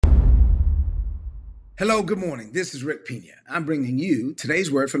Hello, good morning. This is Rick Pina. I'm bringing you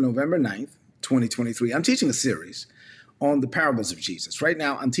today's word for November 9th, 2023. I'm teaching a series on the parables of Jesus. Right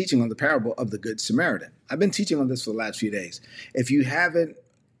now, I'm teaching on the parable of the Good Samaritan. I've been teaching on this for the last few days. If you haven't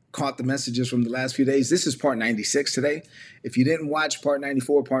caught the messages from the last few days, this is part 96 today. If you didn't watch part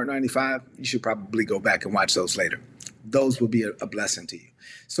 94, part 95, you should probably go back and watch those later. Those will be a blessing to you.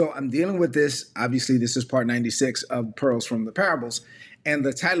 So I'm dealing with this. Obviously, this is part 96 of Pearls from the Parables. And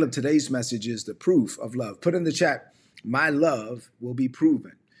the title of today's message is The Proof of Love. Put in the chat, my love will be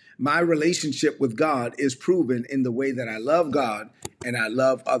proven. My relationship with God is proven in the way that I love God and I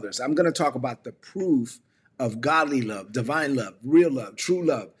love others. I'm going to talk about the proof of godly love, divine love, real love, true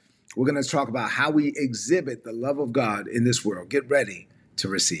love. We're going to talk about how we exhibit the love of God in this world. Get ready to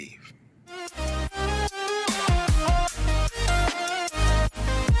receive.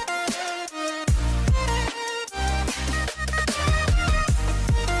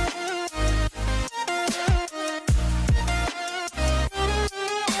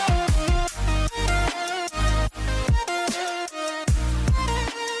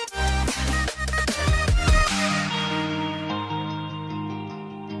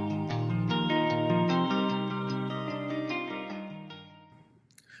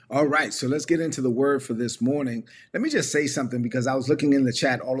 All right, so let's get into the word for this morning. Let me just say something because I was looking in the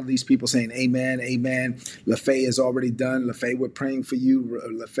chat, all of these people saying amen, amen. LaFay is already done. LaFay, we're praying for you.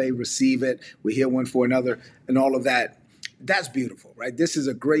 LaFay, receive it. We're here one for another and all of that. That's beautiful, right? This is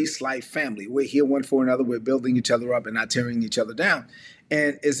a Grace Life family. We're here one for another. We're building each other up and not tearing each other down.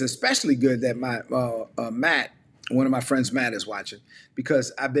 And it's especially good that my Matt, one of my friends, Matt, is watching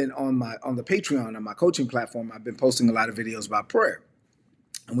because I've been on the Patreon, on my coaching platform, I've been posting a lot of videos about prayer.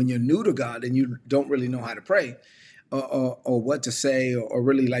 And when you're new to God and you don't really know how to pray or what to say or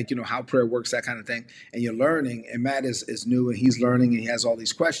really how prayer works, that kind of thing, and you're learning, and Matt is new and he's learning and he has all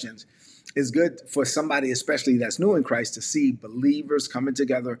these questions, it's good for somebody, especially that's new in Christ, to see believers coming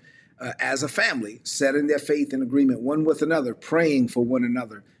together as a family, setting their faith in agreement one with another, praying for one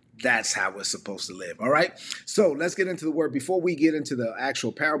another. That's how we're supposed to live. All right. So let's get into the word. Before we get into the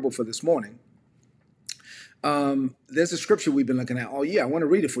actual parable for this morning, there's a scripture we've been looking at all year. I want to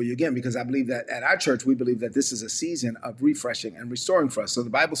read it for you again because I believe that at our church, we believe that this is a season of refreshing and restoring for us. So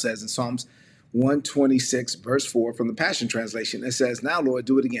the Bible says in Psalms 126, verse 4 from the Passion Translation, it says, "Now, Lord,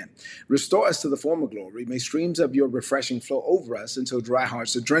 do it again. Restore us to the former glory. May streams of your refreshing flow over us until dry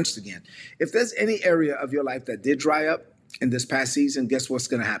hearts are drenched again." If there's any area of your life that did dry up in this past season, guess what's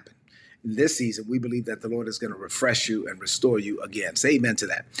going to happen? In this season, we believe that the Lord is going to refresh you and restore you again. Say amen to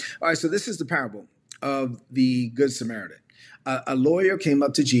that. All right, so this is the parable of the Good Samaritan. A lawyer came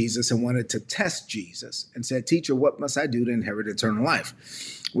up to Jesus and wanted to test Jesus and said, "Teacher, what must I do to inherit eternal life?"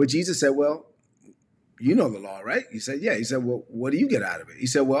 Well, Jesus said, "Well, you know the law, right?" He said, "Yeah." He said, "Well, what do you get out of it?" He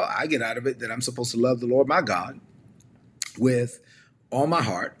said, "Well, I get out of it that I'm supposed to love the Lord my God with all my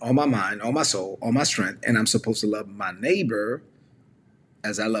heart, all my mind, all my soul, all my strength, and I'm supposed to love my neighbor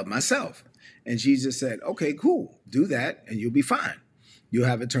as I love myself." And Jesus said, "Okay, cool. Do that and you'll be fine. You'll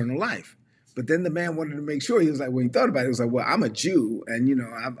have eternal life." But then the man wanted to make sure. He was like, when he thought about it, he was like, "Well, I'm a Jew, and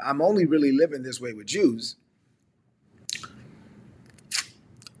I'm only really living this way with Jews."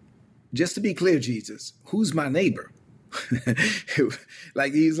 Just to be clear, Jesus, who's my neighbor? He's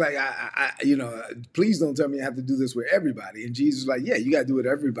like, please don't tell me I have to do this with everybody. And Jesus was like, "Yeah, you got to do it with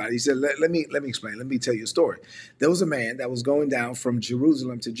everybody." He said, let me explain. Let me tell you a story. There was a man that was going down from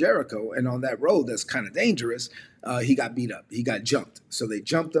Jerusalem to Jericho. And on that road that's kind of dangerous, he got beat up. He got jumped. So they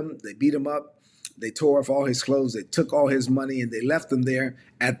jumped him. They beat him up. They tore off all his clothes. They took all his money and they left him there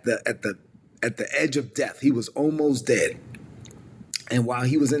at the edge of death. He was almost dead. And while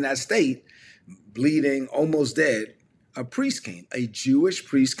he was in that state, bleeding, almost dead, a priest came, a Jewish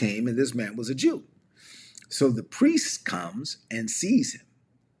priest came, and this man was a Jew. So the priest comes and sees him.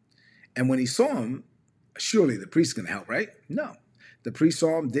 And when he saw him, surely the priest can help, right? No. The priest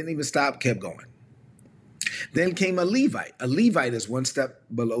saw him, didn't even stop, kept going. Then came a Levite. A Levite is one step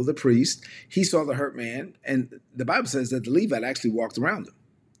below the priest. He saw the hurt man, and the Bible says that the Levite actually walked around him.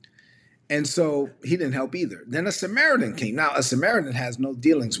 And so he didn't help either. Then a Samaritan came. Now, a Samaritan has no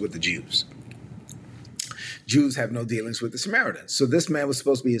dealings with the Jews. Jews have no dealings with the Samaritans. So this man was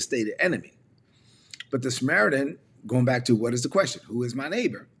supposed to be a stated enemy. But the Samaritan, going back to what is the question? Who is my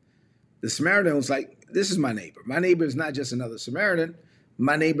neighbor? The Samaritan was like, this is my neighbor. My neighbor is not just another Samaritan.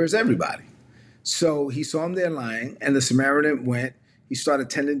 My neighbor is everybody. So he saw him there lying, and the Samaritan went. He started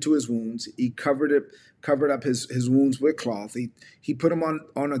tending to his wounds. He covered up his wounds with cloth. He put him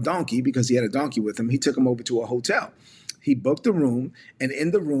on a donkey because he had a donkey with him. He took him over to a hotel. He booked a room, and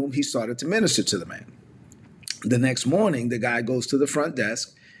in the room, he started to minister to the man. The next morning, the guy goes to the front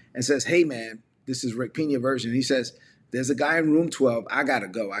desk and says, "Hey, man, This is Rick Pina version. He says, there's a guy in room 12. I got to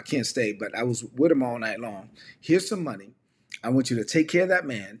go. I can't stay, but I was with him all night long. Here's some money. I want you to take care of that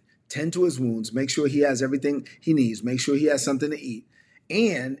man, tend to his wounds, make sure he has everything he needs, make sure he has something to eat.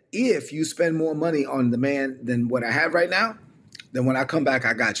 And if you spend more money on the man than what I have right now, then when I come back,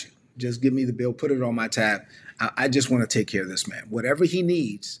 I got you. Just give me the bill, put it on my tab. I just want to take care of this man. Whatever he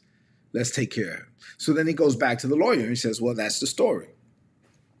needs, let's take care of him. So then he goes back to the lawyer and he says, well, that's the story.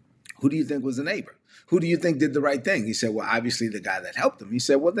 Who do you think was the neighbor? Who do you think did the right thing? He said, well, obviously the guy that helped him. He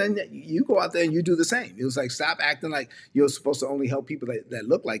said, well, then you go out there and you do the same. It was like, stop acting like you're supposed to only help people that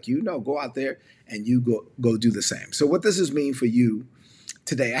look like you. No, go out there and you go do the same. So what does this mean for you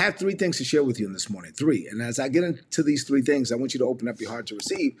today? I have 3 things to share with you this morning, 3. And as I get into these 3 things, I want you to open up your heart to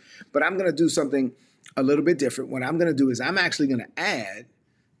receive. But I'm going to do something a little bit different. What I'm going to do is I'm actually going to add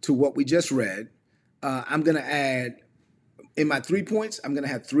to what we just read. I'm going to add, in my 3 points, I'm going to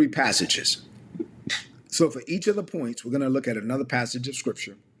have 3 passages. So for each of the points, we're going to look at another passage of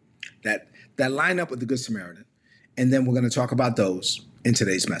scripture that line up with the Good Samaritan. And then we're going to talk about those in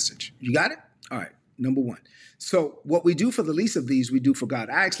today's message. You got it? All right. Number 1. So what we do for the least of these, we do for God.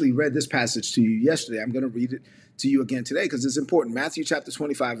 I actually read this passage to you yesterday. I'm going to read it to you again today because it's important. Matthew chapter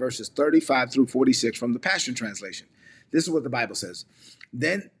 25, verses 35 through 46 from the Passion Translation. This is what the Bible says.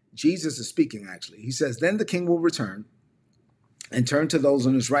 Then Jesus is speaking, actually. He says, then the king will return and turn to those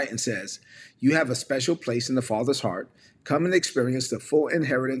on his right and says, you have a special place in the Father's heart. Come and experience the full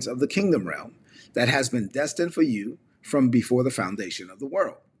inheritance of the kingdom realm that has been destined for you from before the foundation of the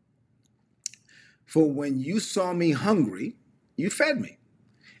world. For when you saw me hungry, you fed me.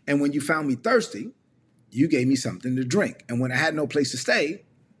 And when you found me thirsty, you gave me something to drink. And when I had no place to stay,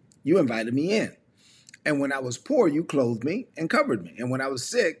 you invited me in. And when I was poor, you clothed me and covered me. And when I was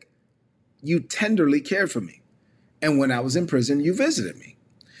sick, you tenderly cared for me. And when I was in prison, you visited me.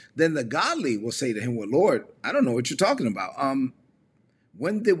 Then the godly will say to him, well, Lord, I don't know what you're talking about.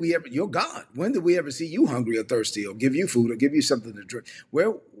 When did we ever, you're God. When did we ever see you hungry or thirsty or give you food or give you something to drink?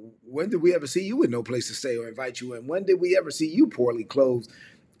 When did we ever see you with no place to stay or invite you in? When did we ever see you poorly clothed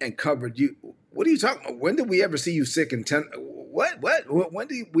and covered? You? What are you talking about? When did we ever see you sick and what? When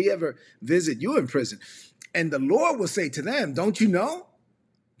did we ever visit you in prison? And the Lord will say to them, don't you know?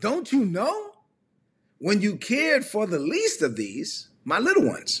 Don't you know? When you cared for the least of these, my little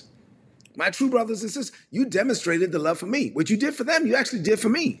ones, my true brothers and sisters, you demonstrated the love for me. What you did for them, you actually did for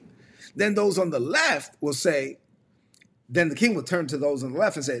me. Then those on the left will say, then the king will turn to those on the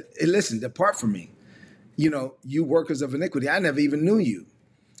left and say, hey, listen, depart from me. You workers of iniquity, I never even knew you.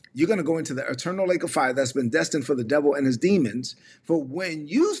 You're going to go into the eternal lake of fire that's been destined for the devil and his demons. For when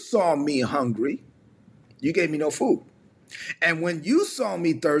you saw me hungry, you gave me no food. And when you saw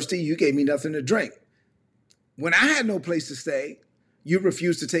me thirsty, you gave me nothing to drink. When I had no place to stay, you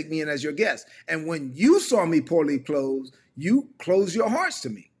refused to take me in as your guest. And when you saw me poorly clothed, you closed your hearts to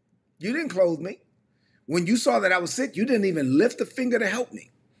me. You didn't clothe me. When you saw that I was sick, you didn't even lift a finger to help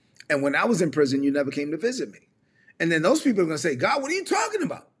me. And when I was in prison, you never came to visit me. And then those people are going to say, God, what are you talking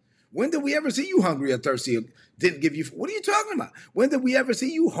about? When did we ever see you hungry or thirsty or didn't give you? What are you talking about? When did we ever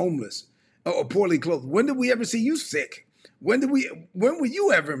see you homeless or poorly clothed? When did we ever see you sick? When were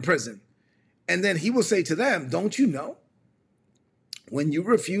you ever in prison? And then he will say to them, don't you know? When you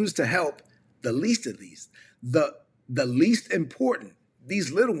refuse to help the least of these, the least important,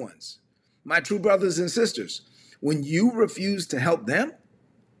 these little ones, my true brothers and sisters, when you refuse to help them,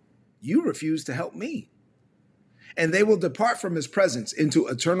 you refuse to help me. And they will depart from his presence into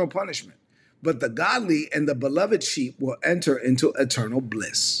eternal punishment. But the godly and the beloved sheep will enter into eternal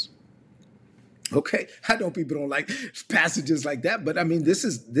bliss. Okay, I know people don't like passages like that, but I mean, this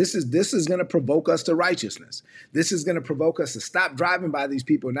is going to provoke us to righteousness. This is going to provoke us to stop driving by these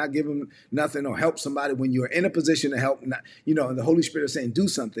people and not give them nothing or help somebody when you're in a position to help. And the Holy Spirit is saying do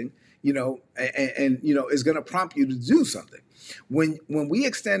something. And is going to prompt you to do something. When we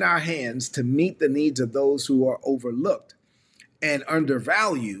extend our hands to meet the needs of those who are overlooked and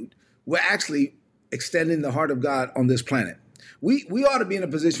undervalued, we're actually extending the heart of God on this planet. We ought to be in a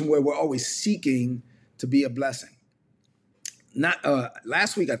position where we're always seeking to be a blessing. Not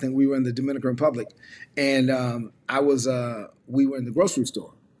last week, I think we were in the Dominican Republic, and we were in the grocery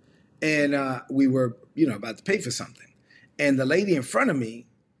store, and we were about to pay for something, and the lady in front of me,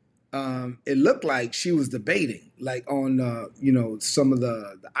 it looked like she was debating, like on some of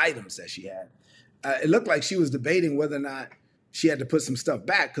the items that she had. It looked like she was debating whether or not she had to put some stuff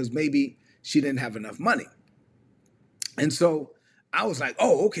back because maybe she didn't have enough money. And so I was like,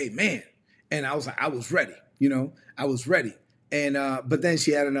 oh, okay, man. And I was like, I was ready. I was ready. And but then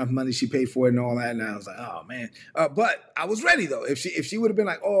she had enough money, she paid for it and all that. And I was like, oh man. But I was ready though. If she would have been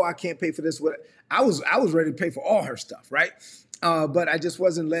like, oh, I can't pay for this, what I was ready to pay for all her stuff, right? But I just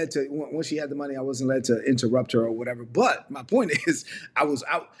wasn't led to, once she had the money, I wasn't led to interrupt her or whatever. But my point is, I was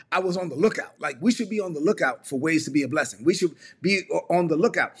on the lookout. Like, we should be on the lookout for ways to be a blessing. We should be on the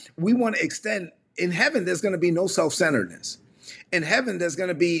lookout. We want to extend. In heaven, there's going to be no self-centeredness. In heaven, there's going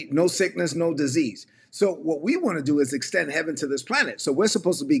to be no sickness, no disease. So what we want to do is extend heaven to this planet. So we're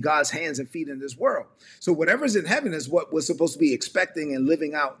supposed to be God's hands and feet in this world. So whatever's in heaven is what we're supposed to be expecting and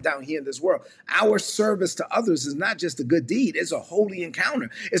living out down here in this world. Our service to others is not just a good deed. It's a holy encounter.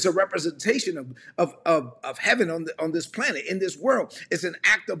 It's a representation of heaven on this planet, in this world. It's an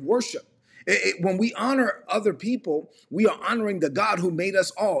act of worship. When we honor other people, we are honoring the God who made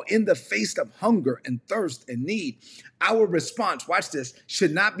us all in the face of hunger and thirst and need. Our response, watch this,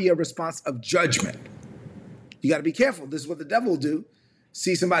 should not be a response of judgment. You got to be careful. This is what the devil will do.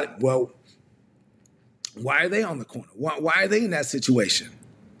 See somebody, well, why are they on the corner? Why are they in that situation?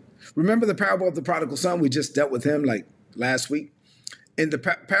 Remember the parable of the prodigal son? We just dealt with him like last week. In the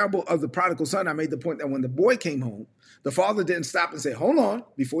parable of the prodigal son, I made the point that when the boy came home, the father didn't stop and say, hold on,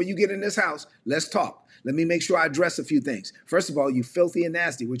 before you get in this house, let's talk. Let me make sure I address a few things. First of all, you filthy and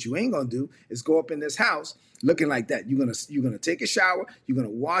nasty. What you ain't gonna do is go up in this house looking like that. You're gonna take a shower. You're gonna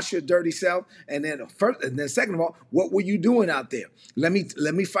wash your dirty self, and then second of all, what were you doing out there? Let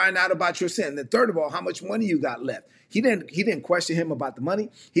me find out about your sin. And then third of all, how much money you got left. He didn't question him about the money.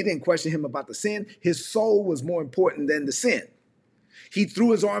 He didn't question him about the sin. His soul was more important than the sin. He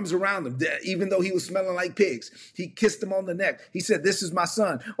threw his arms around him, even though he was smelling like pigs. He kissed him on the neck. He said, this is my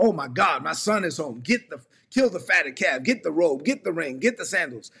son. Oh my God, my son is home. Kill the fatted calf, get the robe, get the ring, get the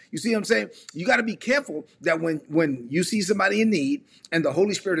sandals. You see what I'm saying? You got to be careful that when you see somebody in need and the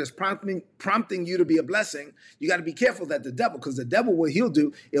Holy Spirit is prompting you to be a blessing, you got to be careful that the devil, because the devil, what he'll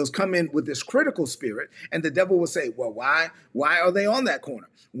do is come in with this critical spirit, and the devil will say, well, why are they on that corner?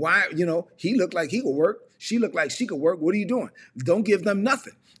 Why, he looked like he could work. She looked like she could work. What are you doing? Don't give them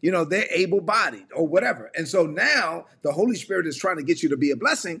nothing. They're able-bodied or whatever. And so now the Holy Spirit is trying to get you to be a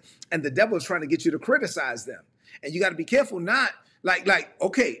blessing, and the devil is trying to get you to criticize them. And you got to be careful, not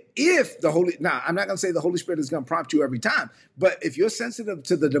okay, I'm not going to say the Holy Spirit is going to prompt you every time, but if you're sensitive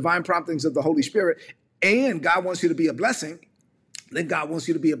to the divine promptings of the Holy Spirit and God wants you to be a blessing, then God wants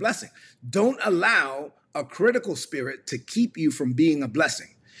you to be a blessing. Don't allow a critical spirit to keep you from being a blessing.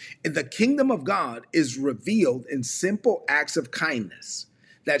 The kingdom of God is revealed in simple acts of kindness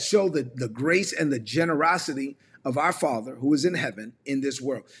that show the grace and the generosity of our Father who is in heaven in this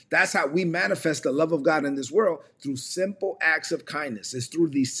world. That's how we manifest the love of God in this world, through simple acts of kindness. It's through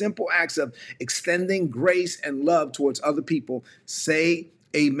these simple acts of extending grace and love towards other people. Say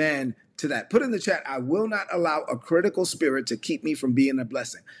amen to that. Put in the chat, I will not allow a critical spirit to keep me from being a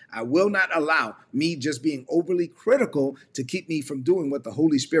blessing. I will not allow me just being overly critical to keep me from doing what the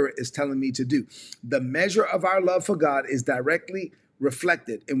Holy Spirit is telling me to do. The measure of our love for God is directly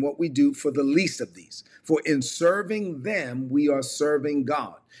reflected in what we do for the least of these. For in serving them, we are serving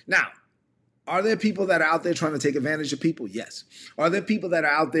God. Now, are there people that are out there trying to take advantage of people? Yes. Are there people that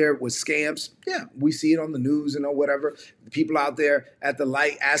are out there with scams? Yeah, we see it on the news and whatever. People out there at the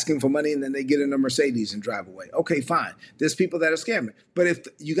light asking for money, and then they get in a Mercedes and drive away. Okay, fine. There's people that are scamming. But if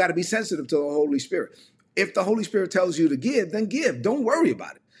you got to be sensitive to the Holy Spirit. If the Holy Spirit tells you to give, then give. Don't worry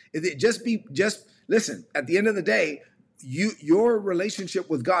about it. Just listen, at the end of the day, your relationship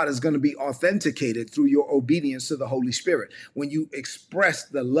with God is going to be authenticated through your obedience to the Holy Spirit. When you express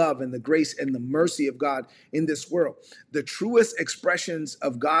the love and the grace and the mercy of God in this world, the truest expressions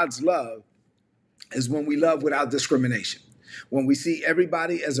of God's love is when we love without discrimination. When we see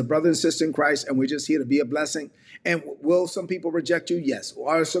everybody as a brother and sister in Christ, and we're just here to be a blessing. And will some people reject you? Yes.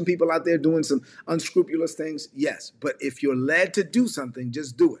 Are some people out there doing some unscrupulous things? Yes. But if you're led to do something,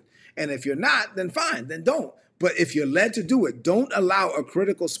 just do it. And if you're not, then fine, then don't. But if you're led to do it, don't allow a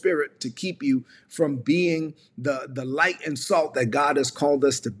critical spirit to keep you from being the light and salt that God has called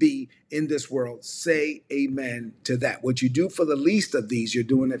us to be in this world. Say amen to that. What you do for the least of these, you're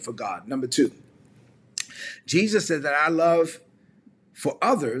doing it for God. Number 2, Jesus said that our love for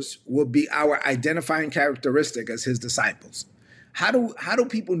others will be our identifying characteristic as his disciples. How do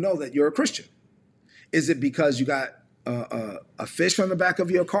people know that you're a Christian? Is it because you got a fish on the back of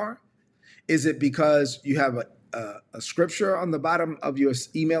your car? Is it because you have a scripture on the bottom of your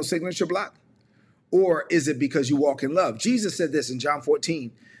email signature block? Or is it because you walk in love? Jesus said this in John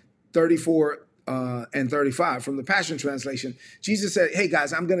 14, 34 and 35 from the Passion Translation. Jesus said, hey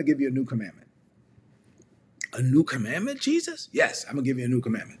guys, I'm going to give you a new commandment. A new commandment, Jesus? Yes, I'm going to give you a new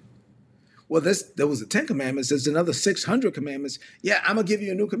commandment. Well, there was the 10 commandments. There's another 600 commandments. Yeah, I'm going to give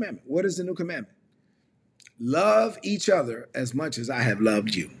you a new commandment. What is the new commandment? Love each other as much as I have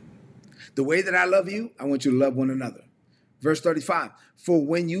loved you. The way that I love you, I want you to love one another. Verse 35, for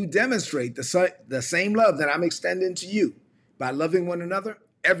when you demonstrate the same love that I'm extending to you by loving one another,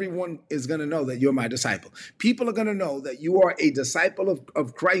 everyone is going to know that you're my disciple. People are going to know that you are a disciple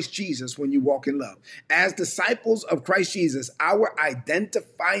of Christ Jesus when you walk in love. As disciples of Christ Jesus, our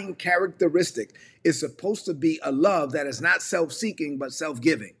identifying characteristic is supposed to be a love that is not self-seeking, but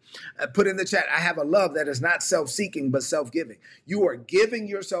self-giving. Put in the chat, I have a love that is not self-seeking, but self-giving. You are giving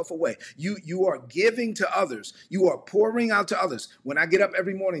yourself away. You are giving to others. You are pouring out to others. When I get up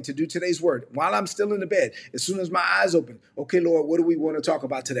every morning to do today's word, while I'm still in the bed, as soon as my eyes open, okay, Lord, what do we want to talk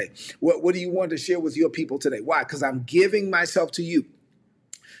about today? What do you want to share with your people today? Why? Because I'm giving myself to you.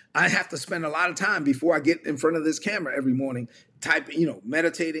 I have to spend a lot of time before I get in front of this camera every morning,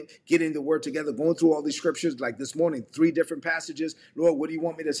 meditating, getting the word together, going through all these scriptures. Like this morning, 3 different passages. Lord, what do you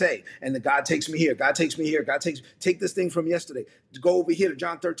want me to say? And then God takes me here. God takes me here. Take this thing from yesterday. Go over here to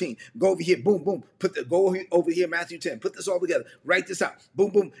John 13. Go over here. Boom, boom. Go over here, Matthew 10. Put this all together. Write this out.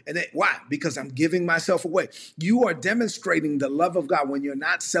 Boom, boom. And then why? Because I'm giving myself away. You are demonstrating the love of God when you're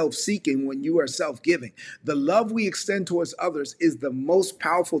not self-seeking, when you are self-giving. The love we extend towards others is the most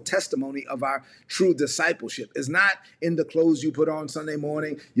powerful testimony of our true discipleship. It's not in the clothes you put on Sunday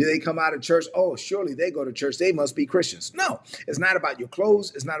morning. They come out of church. Oh, surely they go to church. They must be Christians. No, it's not about your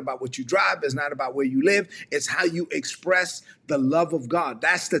clothes. It's not about what you drive. It's not about where you live. It's how you express the love of God.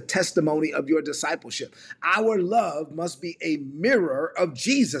 That's the testimony of your discipleship. Our love must be a mirror of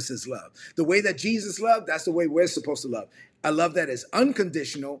Jesus's love. The way that Jesus loved, that's the way we're supposed to love. A love that is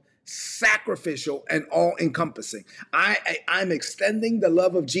unconditional, sacrificial, and all-encompassing. I'm extending the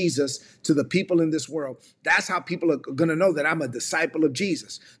love of Jesus to the people in this world. That's how people are going to know that I'm a disciple of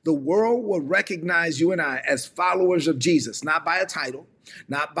Jesus. The world will recognize you and I as followers of Jesus, not by a title,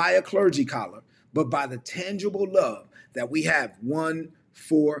 not by a clergy collar, but by the tangible love that we have one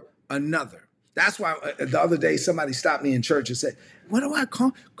for another. That's why the other day somebody stopped me in church and said, what do I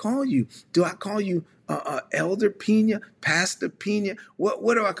call you? Do I call you Elder Pena, Pastor Pena?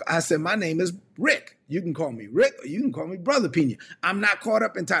 What do I said, my name is Rick. You can call me Rick, or you can call me Brother Pena. I'm not caught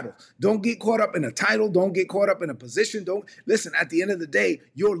up in titles. Don't get caught up in a title. Don't get caught up in a position. Don't listen. At the end of the day,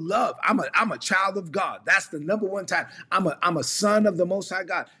 your love. I'm a child of God. That's the number one title. I'm a son of the Most High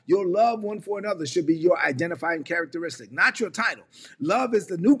God. Your love one for another should be your identifying characteristic, not your title. Love is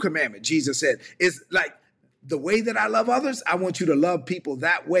the new commandment. Jesus said, "Is like." The way that I love others, I want you to love people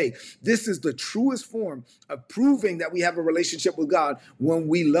that way. This is the truest form of proving that we have a relationship with God when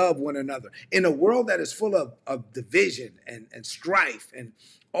we love one another. In a world that is full of division and strife and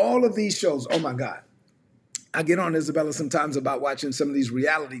all of these shows, oh my God. I get on Isabella sometimes about watching some of these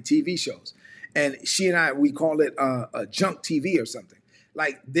reality TV shows. And she and I, we call it a junk TV or something.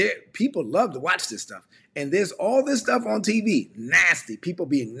 Like people love to watch this stuff. And there's all this stuff on TV, nasty, people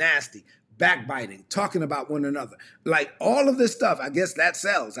being nasty, backbiting, talking about one another. Like all of this stuff, I guess that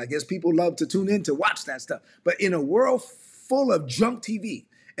sells. I guess people love to tune in to watch that stuff. But in a world full of junk TV,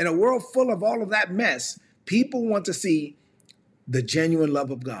 in a world full of all of that mess, people want to see the genuine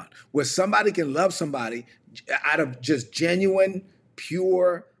love of God, where somebody can love somebody out of just genuine,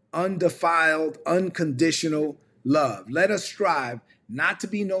 pure, undefiled, unconditional love. Let us strive not to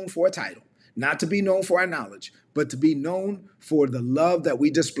be known for a title, not to be known for our knowledge, but to be known for the love that we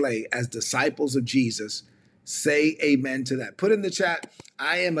display as disciples of Jesus. Say amen to that. Put in the chat,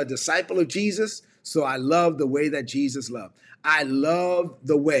 I am a disciple of Jesus, so I love the way that Jesus loved. I love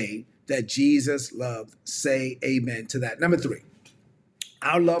the way that Jesus loved. Say amen to that. Number 3,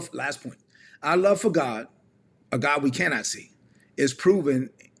 our love, last point, our love for God, a God we cannot see, is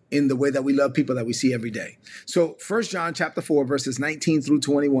proven in the way that we love people that we see every day. So 1 John chapter 4, verses 19 through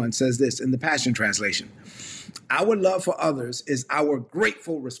 21 says this in the Passion Translation. Our love for others is our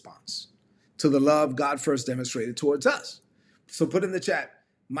grateful response to the love God first demonstrated towards us. So put in the chat,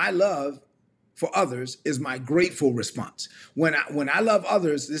 my love for others is my grateful response. When I love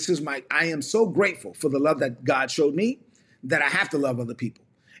others, I am so grateful for the love that God showed me that I have to love other people.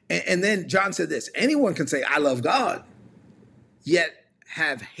 And then John said this, anyone can say, I love God, yet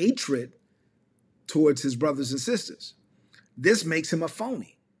have hatred towards his brothers and sisters. This makes him a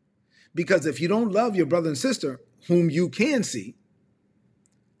phony. Because if you don't love your brother and sister, whom you can see,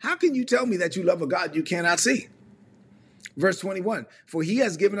 how can you tell me that you love a God you cannot see? Verse 21, for he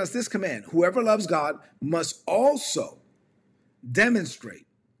has given us this command, whoever loves God must also demonstrate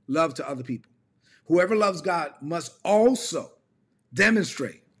love to other people. Whoever loves God must also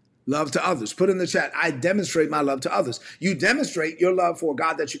demonstrate Love to others. Put in the chat, I demonstrate my love to others. You demonstrate your love for a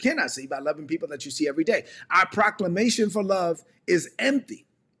God that you cannot see by loving people that you see every day. Our proclamation for love is empty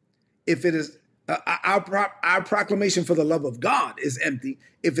if it is, our proclamation for the love of God is empty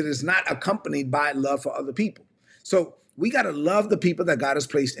if it is not accompanied by love for other people. So we got to love the people that God has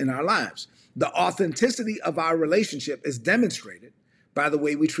placed in our lives. The authenticity of our relationship is demonstrated by the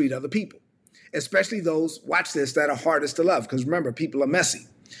way we treat other people, especially those, watch this, that are hardest to love. Because remember, people are messy.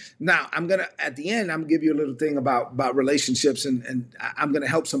 Now, at the end, I'm gonna give you a little thing about relationships, and I'm gonna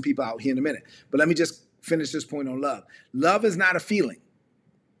help some people out here in a minute. But let me just finish this point on love. Love is not a feeling.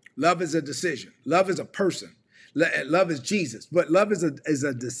 Love is a decision. Love is a person. Love is Jesus. But love is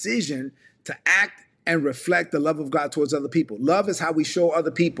a decision to act and reflect the love of God towards other people. Love is how we show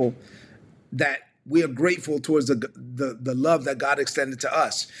other people that we are grateful towards the love that God extended to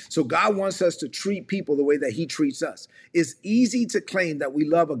us. So God wants us to treat people the way that he treats us. It's easy to claim that we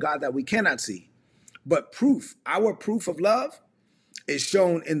love a God that we cannot see, but our proof of love is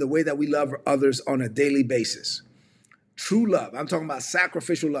shown in the way that we love others on a daily basis. True love, I'm talking about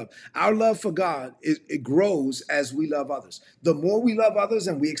sacrificial love. Our love for God, it grows as we love others. The more we love others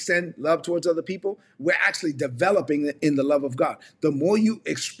and we extend love towards other people, we're actually developing in the love of God. The more you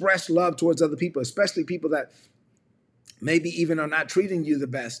express love towards other people, especially people that maybe even are not treating you the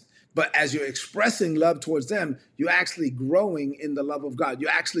best, but as you're expressing love towards them, you're actually growing in the love of God.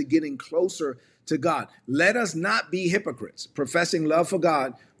 You're actually getting closer to God. Let us not be hypocrites, professing love for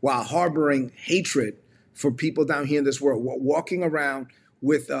God while harboring hatred for people down here in this world, walking around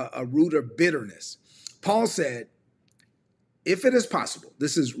with a root of bitterness. Paul said, if it is possible,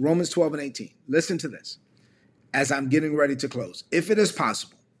 this is Romans 12 and 18. Listen to this as I'm getting ready to close. If it is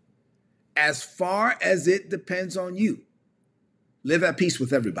possible, as far as it depends on you, live at peace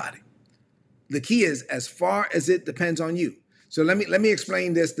with everybody. The key is as far as it depends on you. So let me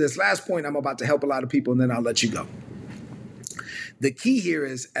explain this last point. I'm about to help a lot of people, and then I'll let you go. The key here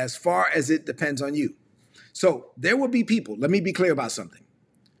is as far as it depends on you. So there will be people, let me be clear about something.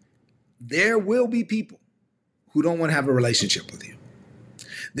 There will be people who don't want to have a relationship with you.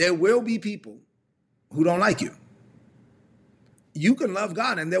 There will be people who don't like you. You can love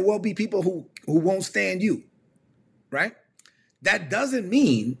God, and there will be people who won't stand you, right? That doesn't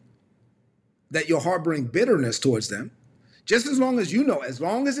mean that you're harboring bitterness towards them. Just as long as you know, as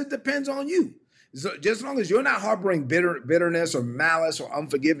long as it depends on you, so just as long as you're not harboring bitterness or malice or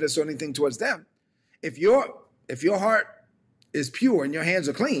unforgiveness or anything towards them, if your heart is pure and your hands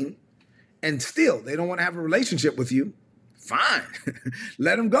are clean, and still they don't want to have a relationship with you, fine,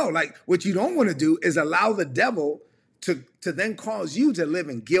 let them go. Like, what you don't want to do is allow the devil to then cause you to live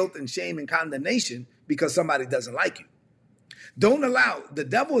in guilt and shame and condemnation because somebody doesn't like you. Don't allow, the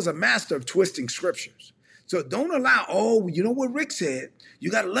devil is a master of twisting scriptures. So don't allow, oh, you know what Rick said,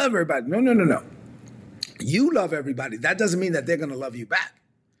 you got to love everybody. No. You love everybody. That doesn't mean that they're going to love you back.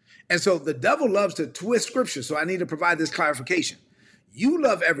 And so the devil loves to twist scripture. So I need to provide this clarification. You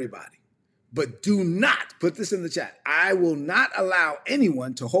love everybody, but do not, put this in the chat, I will not allow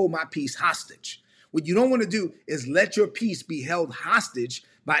anyone to hold my peace hostage. What you don't want to do is let your peace be held hostage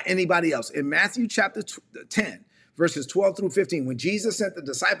by anybody else. In Matthew chapter 10, verses 12 through 15, when Jesus sent the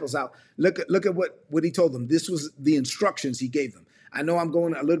disciples out, look at what he told them. This was the instructions he gave them. I know I'm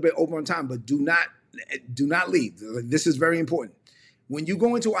going a little bit over on time, but do not leave. This is very important. When you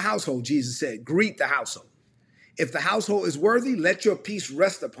go into a household, Jesus said, greet the household. If the household is worthy, let your peace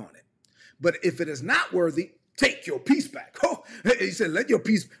rest upon it. But if it is not worthy, take your peace back. Oh, he said, let your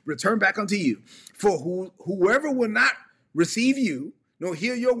peace return back unto you. For whoever will not receive you, nor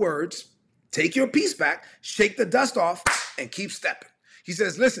hear your words, take your peace back, shake the dust off, and keep stepping. He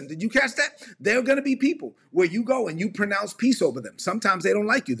says, listen, did you catch that? There are going to be people where you go and you pronounce peace over them. Sometimes they don't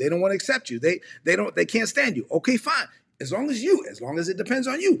like you. They don't want to accept you. They can't stand you. Okay, fine. As long as it depends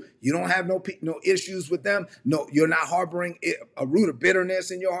on you, you don't have no issues with them. No, you're not harboring a root of bitterness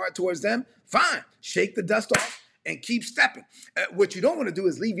in your heart towards them. Fine. Shake the dust off and keep stepping. What you don't want to do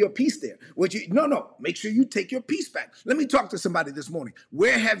is leave your peace there. Make sure you take your peace back. Let me talk to somebody this morning.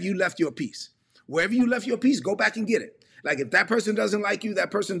 Where have you left your peace? Wherever you left your peace, go back and get it. Like, if that person doesn't like you,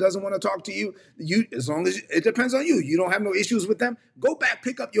 that person doesn't want to talk to you, as long as it depends on you, you don't have no issues with them, go back,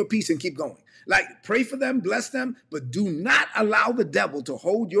 pick up your peace and keep going. Like, pray for them, bless them, but do not allow the devil to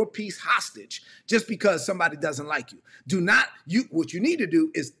hold your peace hostage just because somebody doesn't like you. What you need to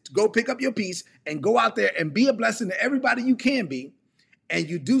do is go pick up your peace and go out there and be a blessing to everybody you can be, and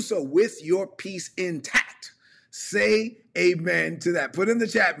you do so with your peace intact. Say amen to that. Put in the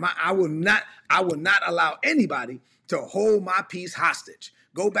chat, I will not allow anybody to hold my peace hostage.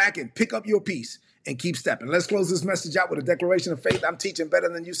 Go back and pick up your peace and keep stepping. Let's close this message out with a declaration of faith. I'm teaching better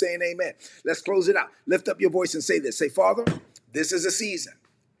than you saying amen. Let's close it out. Lift up your voice and say this. Say, Father, this is a season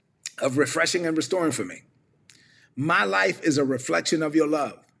of refreshing and restoring for me. My life is a reflection of your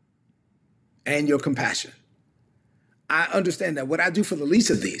love and your compassion. I understand that what I do for the least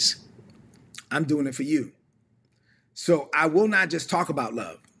of these, I'm doing it for you. So I will not just talk about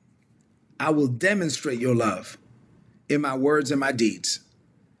love. I will demonstrate your love in my words and my deeds.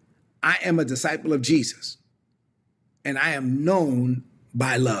 I am a disciple of Jesus, and I am known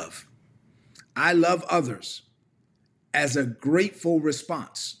by love. I love others as a grateful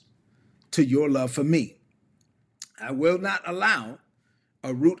response to your love for me. I will not allow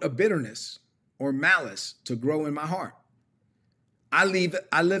a root of bitterness or malice to grow in my heart. I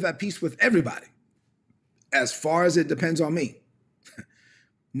live at peace with everybody as far as it depends on me.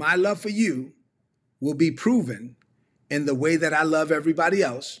 My love for you will be proven in the way that I love everybody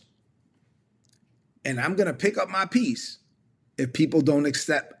else. And I'm going to pick up my peace if people don't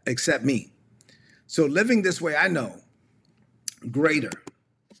accept me. So living this way, I know greater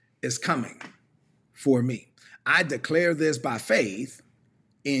is coming for me. I declare this by faith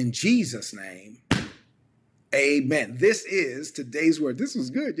in Jesus' name. Amen. This is today's word. This was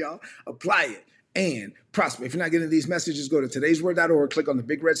good, y'all. Apply it and prosper. If you're not getting these messages, go to todaysword.org, click on the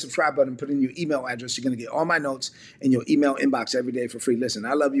big red subscribe button, put in your email address. You're going to get all my notes in your email inbox every day for free. Listen,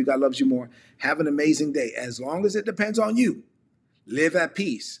 I love you. God loves you more. Have an amazing day. As long as it depends on you, live at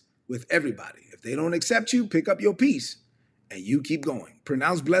peace with everybody. If they don't accept you, pick up your peace and you keep going.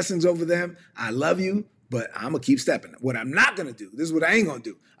 Pronounce blessings over them. I love you, but I'm going to keep stepping. What I'm not going to do, this is what I ain't going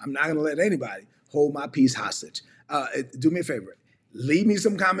to do. I'm not going to let anybody hold my peace hostage. Do me a favor. Leave me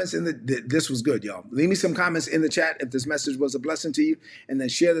some comments this was good, y'all. Leave me some comments in the chat if this message was a blessing to you, and then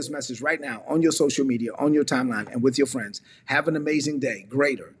share this message right now on your social media, on your timeline, and with your friends. Have an amazing day.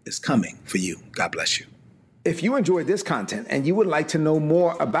 Greater is coming for you. God bless you. If you enjoyed this content and you would like to know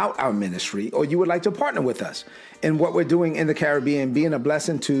more about our ministry, or you would like to partner with us in what we're doing in the Caribbean, being a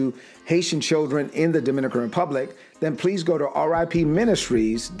blessing to Haitian children in the Dominican Republic, then please go to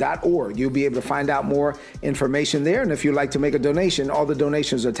ripministries.org. You'll be able to find out more information there. And if you'd like to make a donation, all the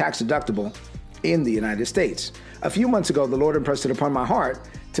donations are tax deductible in the United States. A few months ago, the Lord impressed it upon my heart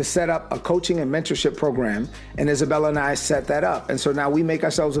to set up a coaching and mentorship program, and Isabella and I set that up. And so now we make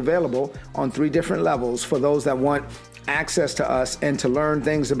ourselves available on 3 different levels for those that want access to us and to learn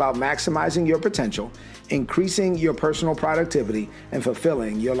things about maximizing your potential, increasing your personal productivity, and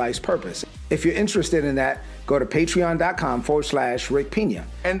fulfilling your life's purpose. If you're interested in that, go to patreon.com/Rick Pina.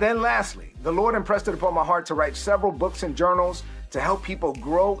 And then lastly, the Lord impressed it upon my heart to write several books and journals to help people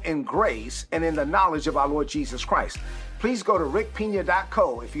grow in grace and in the knowledge of our Lord Jesus Christ. Please go to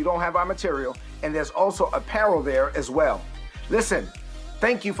rickpina.co if you don't have our material, and there's also apparel there as well. Listen,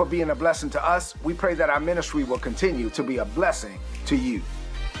 thank you for being a blessing to us. We pray that our ministry will continue to be a blessing to you.